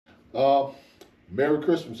Uh, Merry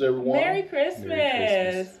Christmas, everyone. Merry Merry Christmas.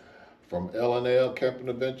 Christmas. From L&L Camping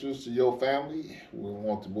Adventures to your family, we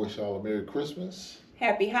want to wish y'all a Merry Christmas.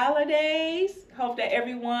 Happy holidays. Hope that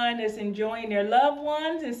everyone is enjoying their loved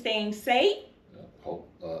ones and staying safe. Hope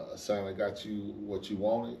Santa got you what you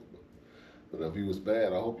wanted, but if he was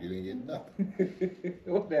bad, I hope you didn't get nothing.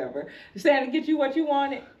 Whatever. Santa get you what you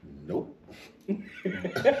wanted. Nope.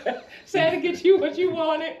 Santa get you what you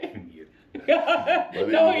wanted.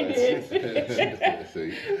 No, he did.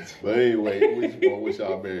 See, but anyway, we just want to wish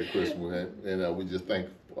y'all a Merry Christmas, and we just thank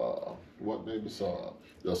what maybe some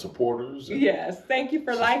the supporters and Yes. Thank you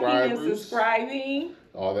for liking and subscribers. subscribing.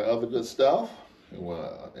 All that other good stuff.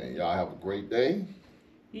 And y'all have a great day.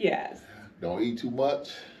 Yes. Don't eat too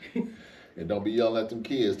much, and don't be yelling at them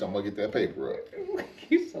kids. Don't get that paper up.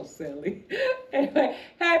 You're so silly. Anyway,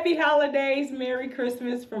 happy holidays, Merry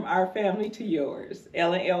Christmas from our family to yours.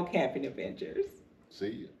 L&L Camping Adventures. See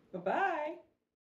ya. Bye-bye.